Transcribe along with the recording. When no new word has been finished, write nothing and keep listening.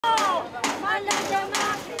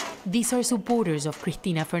These are supporters of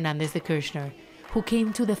Cristina Fernandez de Kirchner, who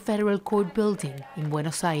came to the federal court building in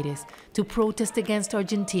Buenos Aires to protest against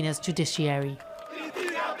Argentina's judiciary.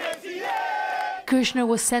 Kirchner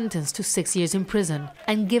was sentenced to 6 years in prison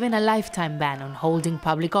and given a lifetime ban on holding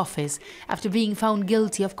public office after being found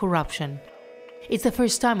guilty of corruption. It's the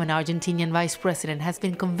first time an Argentinian vice president has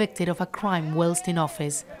been convicted of a crime whilst in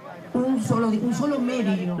office. Luis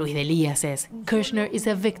Delía says Kirchner is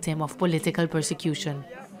a victim of political persecution.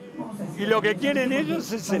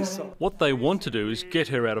 What they want to do is get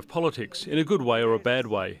her out of politics, in a good way or a bad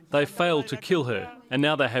way. They failed to kill her, and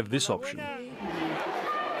now they have this option.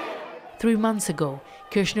 3 months ago,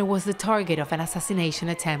 Kirchner was the target of an assassination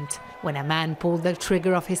attempt when a man pulled the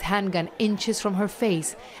trigger of his handgun inches from her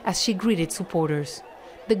face as she greeted supporters.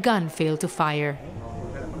 The gun failed to fire.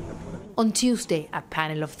 On Tuesday, a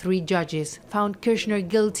panel of 3 judges found Kirchner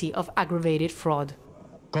guilty of aggravated fraud.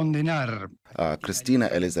 Cristina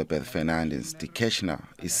Elizabeth Fernandez de Kirchner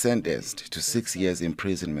is sentenced to 6 years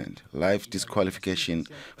imprisonment, life disqualification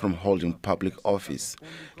from holding public office,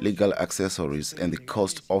 legal accessories, and the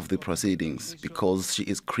cost of the proceedings because she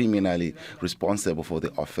is criminally responsible for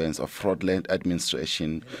the offense of fraudulent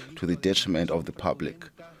administration to the detriment of the public.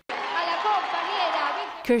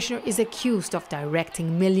 Kirchner is accused of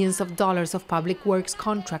directing millions of dollars of public works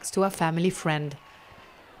contracts to a family friend.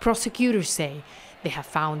 Prosecutors say they have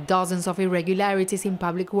found dozens of irregularities in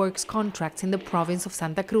public works contracts in the province of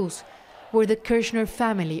Santa Cruz, where the Kirchner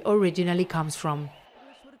family originally comes from.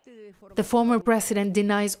 The former president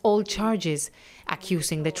denies all charges,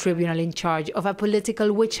 accusing the tribunal in charge of a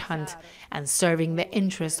political witch hunt and serving the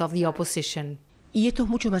interests of the opposition.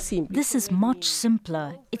 This is much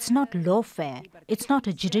simpler. It's not lawfare. It's not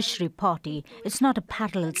a judiciary party. It's not a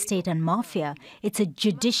parallel state and mafia. It's a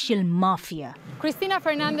judicial mafia. Cristina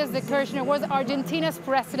Fernandez de Kirchner was Argentina's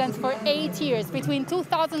president for 8 years, between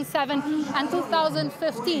 2007 and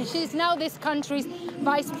 2015. She's now this country's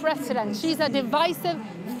vice president. She's a divisive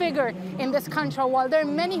figure in this country. While there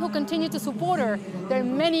are many who continue to support her, there are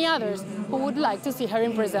many others who would like to see her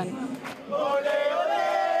in prison.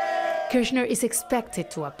 Kirchner is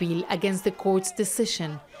expected to appeal against the court's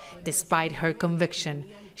decision. Despite her conviction,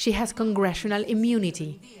 she has congressional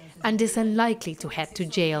immunity and is unlikely to head to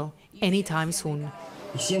jail anytime soon.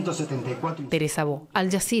 Teresa Bo, Al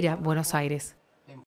Jazeera, Buenos Aires.